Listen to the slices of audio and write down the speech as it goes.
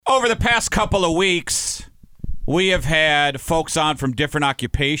Over the past couple of weeks, we have had folks on from different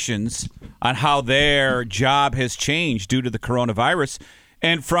occupations on how their job has changed due to the coronavirus.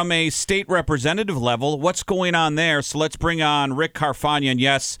 And from a state representative level, what's going on there? So let's bring on Rick Carfagna. And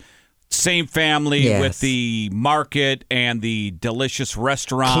yes, same family with the market and the delicious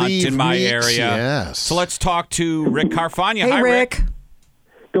restaurant in my area. Yes. So let's talk to Rick Carfagna. Hey, Hi, Rick.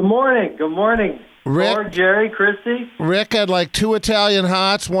 Good morning. Good morning. Rick, Lord, Jerry, Christy. Rick, I'd like 2 Italian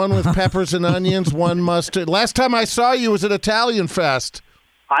hots, one with peppers and onions, one mustard. Last time I saw you was at Italian Fest.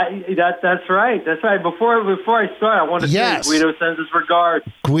 That's right. That's right. Before I start, I want to say Guido sends his regards.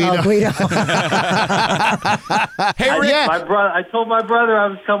 Guido. Oh, Guido. Hey, Rick. I told my brother I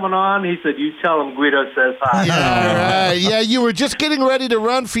was coming on. He said, "You tell him Guido says hi." Yeah, you were just getting ready to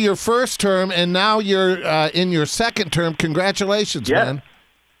run for your first term, and now you're in your second term. Congratulations, man.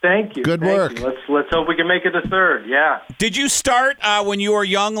 Thank you. Good work. Let's hope we can make it a third. Yeah. Did you start when you were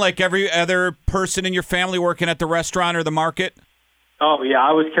young, like every other person in your family, working at the restaurant or the market? Oh yeah,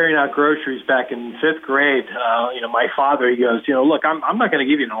 I was carrying out groceries back in 5th grade. My father, he goes, look, I'm not going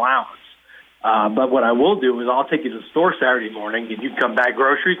to give you an allowance, but what I will do is I'll take you to the store Saturday morning, and you can come back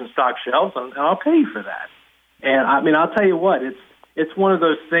groceries and stock shelves, and I'll pay you for that. And I mean, I'll tell you what, it's one of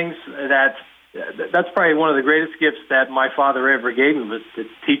those things that's probably one of the greatest gifts that my father ever gave me, was to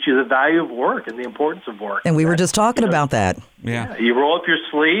teach you the value of work and the importance of work. And we were just talking about that. Yeah. You roll up your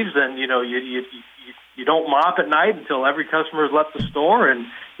sleeves, and you don't mop at night until every customer has left the store, and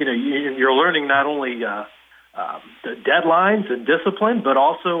you're learning not only the deadlines and discipline, but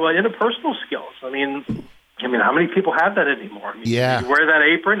also interpersonal skills. I mean, how many people have that anymore? You wear that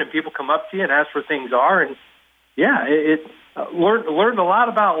apron, and people come up to you and ask where things are, and learned a lot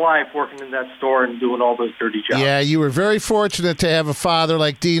about life working in that store and doing all those dirty jobs. Yeah, you were very fortunate to have a father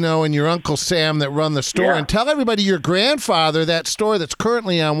like Dino and your Uncle Sam that run the store. Yeah. And tell everybody your grandfather, that store that's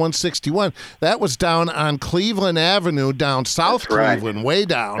currently on 161, that was down on Cleveland Avenue, down South Cleveland, way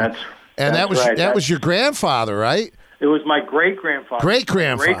down. That was your grandfather, right? It was my great-grandfather.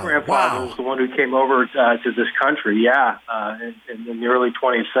 Great-grandfather. Great-grandfather was the one who came over to this country, in the early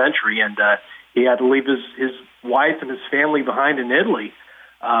 20th century, and he had to leave his wife and his family behind in Italy.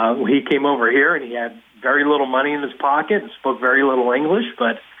 He came over here, and he had very little money in his pocket and spoke very little English,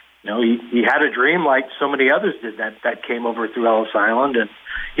 but he had a dream like so many others did that came over through Ellis Island, and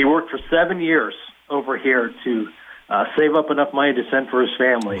he worked for 7 years over here to save up enough money to send for his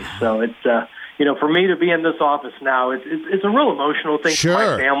family. So it's for me to be in this office now, it's a real emotional thing for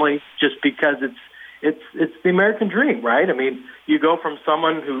my family, just because it's the American dream, right? I mean, you go from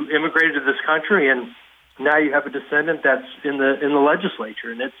someone who immigrated to this country, and now you have a descendant that's in the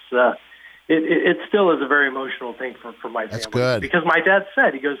legislature, and it still is a very emotional thing for my family. That's good. Because my dad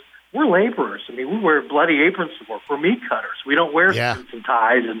said, he goes, we're laborers. I mean, we wear bloody aprons to work. We're meat cutters. We don't wear suits and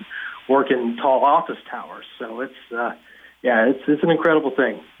ties and work in tall office towers. So it's an incredible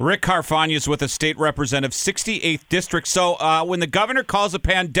thing. Rick Carfagna is with a state representative, 68th District. So when the governor calls a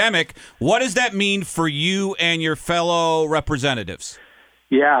pandemic, what does that mean for you and your fellow representatives?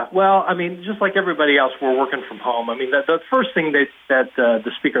 Yeah, well, I mean, just like everybody else, we're working from home. I mean, the first thing that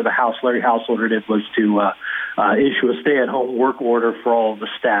the Speaker of the House, Larry Householder, did was to issue a stay-at-home work order for all of the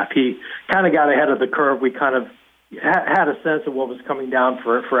staff. He kind of got ahead of the curve. We kind of had a sense of what was coming down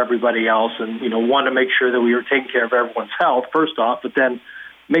for everybody else, and wanted to make sure that we were taking care of everyone's health first off, but then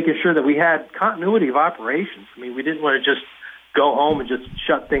making sure that we had continuity of operations. I mean, we didn't want to just go home and just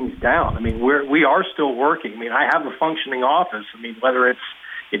shut things down. I mean, we are still working. I mean, I have a functioning office. I mean, whether it's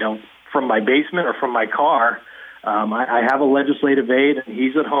from my basement or from my car, I have a legislative aide, and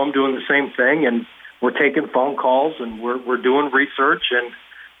he's at home doing the same thing, and we're taking phone calls, and we're doing research, and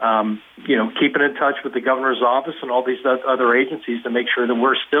keeping in touch with the governor's office and all these other agencies to make sure that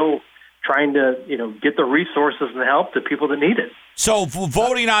we're still trying to, get the resources and the help to people that need it. So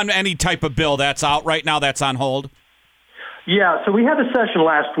voting on any type of bill that's out right now, that's on hold? Yeah, so we had a session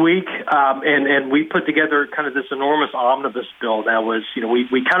last week, and we put together kind of this enormous omnibus bill that was,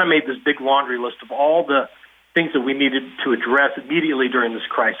 we kind of made this big laundry list of all the things that we needed to address immediately during this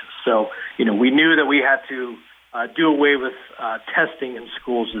crisis. So, we knew that we had to do away with testing in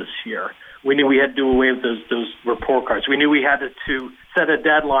schools this year. We knew we had to do away with those report cards. We knew we had to set a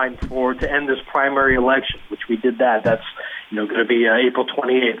deadline to end this primary election, which we did that. That's, going to be April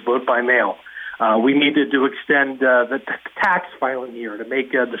 28th, vote by mail. We needed to extend the tax filing year to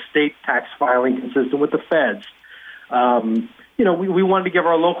make the state tax filing consistent with the feds. We wanted to give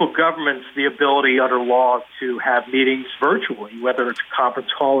our local governments the ability under law to have meetings virtually, whether it's a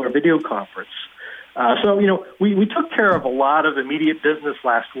conference call or a video conference. We took care of a lot of immediate business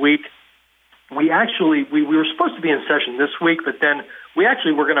last week. We were supposed to be in session this week, but then we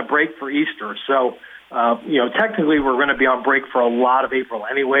actually were going to break for Easter. So, technically we're going to be on break for a lot of April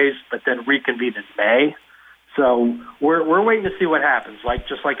anyways, but then reconvene in May. So we're waiting to see what happens,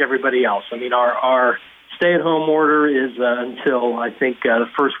 just like everybody else. I mean, our stay-at-home order is until I think the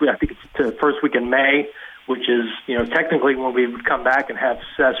first week. I think it's to the first week in May, which is technically when we would come back and have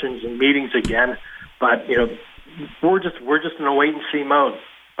sessions and meetings again. But we're just in a wait-and-see mode.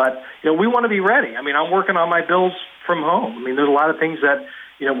 But we want to be ready. I mean, I'm working on my bills from home. I mean, there's a lot of things that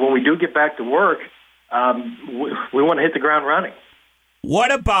when we do get back to work, we want to hit the ground running.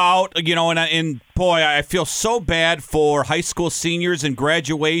 What about, and boy, I feel so bad for high school seniors and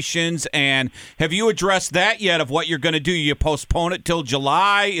graduations. And have you addressed that yet of what you're going to do? You postpone it till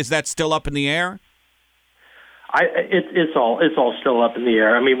July? Is that still up in the air? It's all still up in the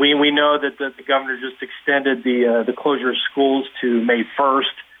air. I mean, we know that the governor just extended the closure of schools to May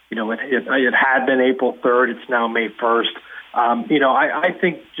 1st. It had been April 3rd. It's now May 1st. I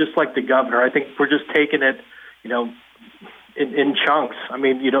think just like the governor, I think we're just taking it, in chunks. I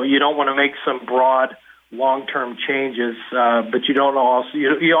mean, you don't want to make some broad, long-term changes, but you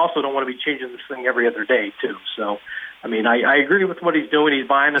also don't want to be changing this thing every other day too. So, I mean, I agree with what he's doing. He's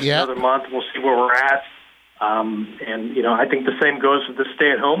buying us another month. We'll see where we're at. I think the same goes with the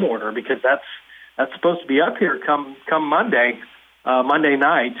stay-at-home order because that's supposed to be up here come Monday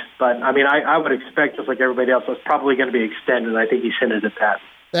night. But I mean, I would expect just like everybody else, it's probably going to be extended. I think he's hinted at that.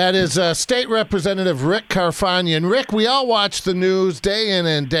 That is State Representative Rick Carfagna. And Rick, we all watch the news day in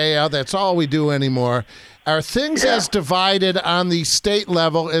and day out. That's all we do anymore. Are things as divided on the state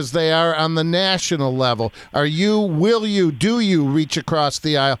level as they are on the national level? Do you reach across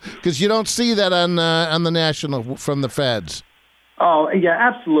the aisle? Because you don't see that on the national from the feds. Oh, yeah,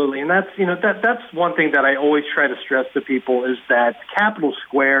 absolutely. And that's, that's one thing that I always try to stress to people is that Capitol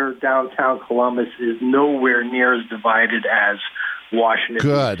Square, downtown Columbus, is nowhere near as divided as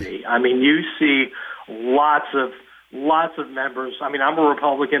Washington, D.C. I mean, you see lots of members. I mean, I'm a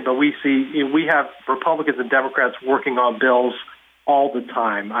Republican, but we have Republicans and Democrats working on bills all the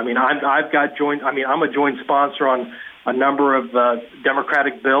time. I mean, I'm a joint sponsor on a number of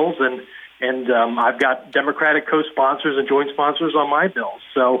Democratic bills, and I've got Democratic co-sponsors and joint sponsors on my bills.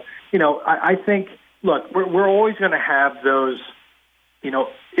 So, I think, look, we're always going to have those,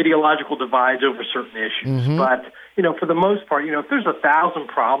 ideological divides over certain issues. Mm-hmm. But, for the most part, if there's 1,000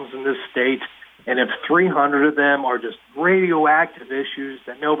 problems in this state, and if 300 of them are just radioactive issues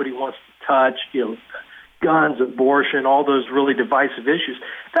that nobody wants to touch, guns, abortion, all those really divisive issues,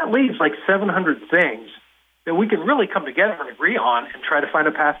 that leaves like 700 things that we can really come together and agree on and try to find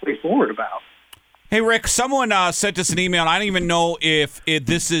a pathway forward about. Hey, Rick, someone sent us an email, and I don't even know if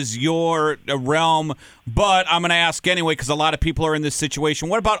this is your realm, but I'm going to ask anyway because a lot of people are in this situation.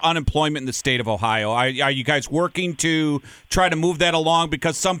 What about unemployment in the state of Ohio? Are you guys working to try to move that along?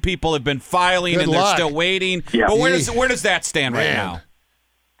 Because some people have been filing they're still waiting. Yeah. But where does that stand right now?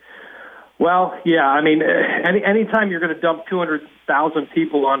 Well, yeah, I mean, anytime you're going to dump 200,000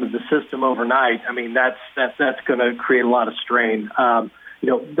 people onto the system overnight, I mean, that's going to create a lot of strain.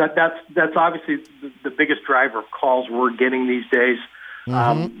 That's obviously the biggest driver of calls we're getting these days.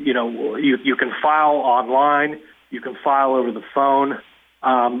 Mm-hmm. You can file online, you can file over the phone,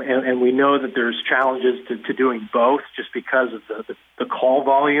 and we know that there's challenges to doing both just because of the call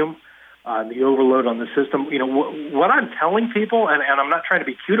volume, the overload on the system. What I'm telling people, and I'm not trying to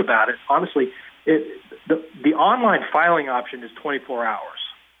be cute about it, honestly, the online filing option is 24 hours.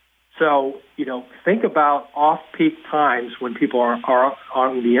 So, think about off-peak times when people are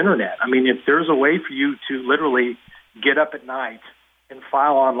on the Internet. I mean, if there's a way for you to literally get up at night and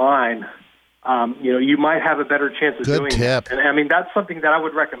file online, you might have a better chance of doing it. And I mean, that's something that I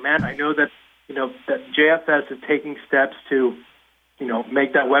would recommend. I know that, that JFS is taking steps to,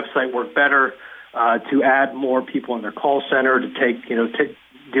 make that website work better, to add more people in their call center, to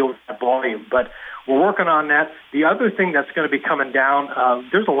deal with that volume. But we're working on that. The other thing that's going to be coming down,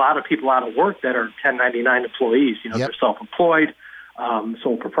 there's a lot of people out of work that are 1099 employees. They're self-employed,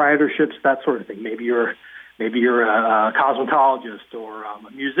 sole proprietorships, that sort of thing. Maybe you're a cosmetologist or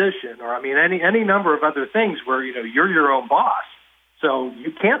a musician, or any number of other things where you're your own boss, so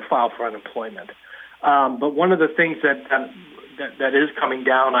you can't file for unemployment. But one of the things that is coming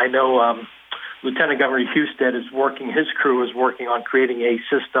down, I know Lieutenant Governor Husted his crew is working on creating a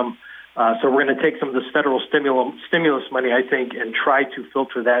system. So we're going to take some of this federal stimulus money, I think, and try to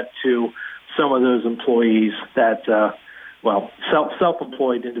filter that to some of those employees that,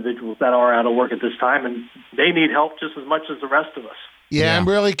 self-employed individuals that are out of work at this time, and they need help just as much as the rest of us. Yeah, I'm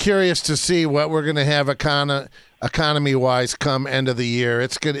really curious to see what we're going to have economy-wise come end of the year.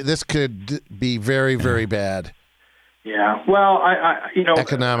 This could be very, very bad. Yeah. Well, I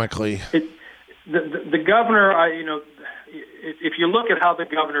economically. The governor, if you look at how the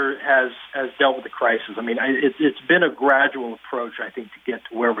governor has dealt with the crisis, I mean, it's been a gradual approach, I think, to get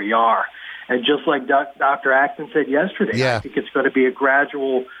to where we are. And just like Dr. Acton said yesterday, I think it's going to be a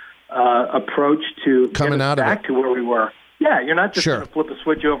gradual approach to coming get us out of back to where we were. Yeah, you're not just going to flip a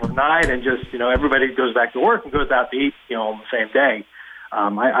switch overnight and just, everybody goes back to work and goes out to eat, on the same day.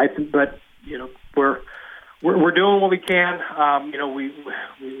 But we're doing what we can.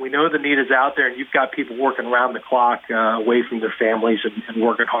 We know the need is out there, and you've got people working around the clock away from their families and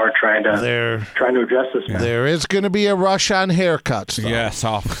working hard trying to address this. There is going to be a rush on haircuts, though. Yes,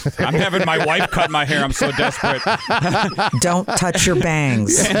 I'm having my wife cut my hair. I'm so desperate. Don't touch your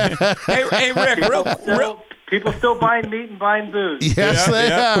bangs. Hey, Rick, people still buying meat and buying booze. Yes,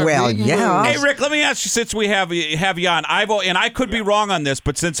 they are. Well, yeah. Hey, Rick, let me ask you, since we have you on, and I could be wrong on this,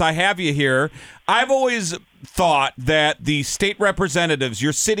 but since I have you here, I've always thought that the state representatives,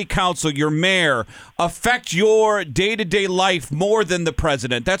 your city council, your mayor, affect your day-to-day life more than the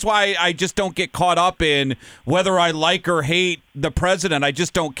president. That's why I just don't get caught up in whether I like or hate the president. I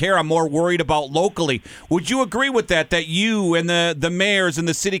just don't care. I'm more worried about locally. Would you agree with that you and the mayors and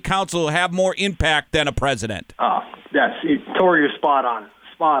the city council have more impact than a president? Yes, Tori, you're spot on.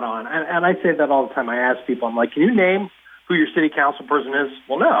 Spot on. And I say that all the time. I ask people, I'm like, can you name who your city council person is?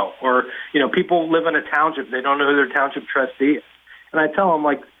 Well, no. Or, people live in a township. They don't know who their township trustee is. And I tell them,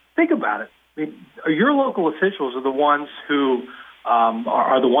 think about it. I mean, your local officials are the ones who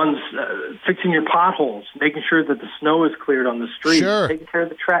are the ones fixing your potholes, making sure that the snow is cleared on the street, taking care of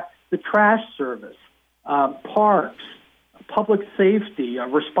the trash service, parks, public safety,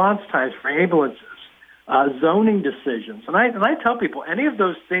 response times for ambulances, zoning decisions. And I tell people, any of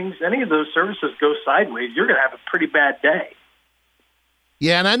those things, any of those services go sideways, you're going to have a pretty bad day.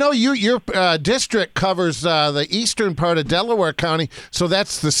 Yeah, and I know your district covers the eastern part of Delaware County, so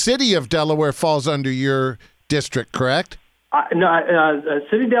that's the city of Delaware falls under your district, correct? No,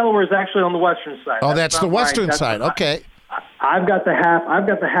 City of Delaware is actually on the western side. Oh, that's the western side. Okay. I've got the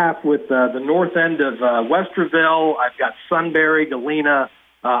half with the north end of Westerville. I've got Sunbury, Galena.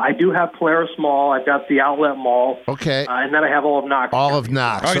 I do have Polaris Mall. I've got the Outlet Mall. Okay. And then I have all of Knox. All of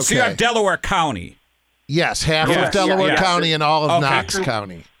Knox. Okay, so you have Delaware County. Yes, half of Delaware County and all of Knox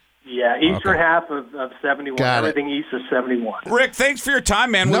County. Yeah, eastern half of 71. Got everything east of 71. Rick, thanks for your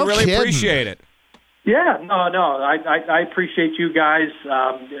time, man. We really appreciate it. Yeah, no. I appreciate you guys.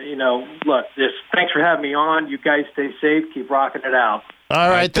 Look, thanks for having me on. You guys stay safe. Keep rocking it out. All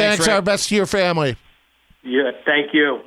right, thanks. Our best to your family. Yeah, thank you.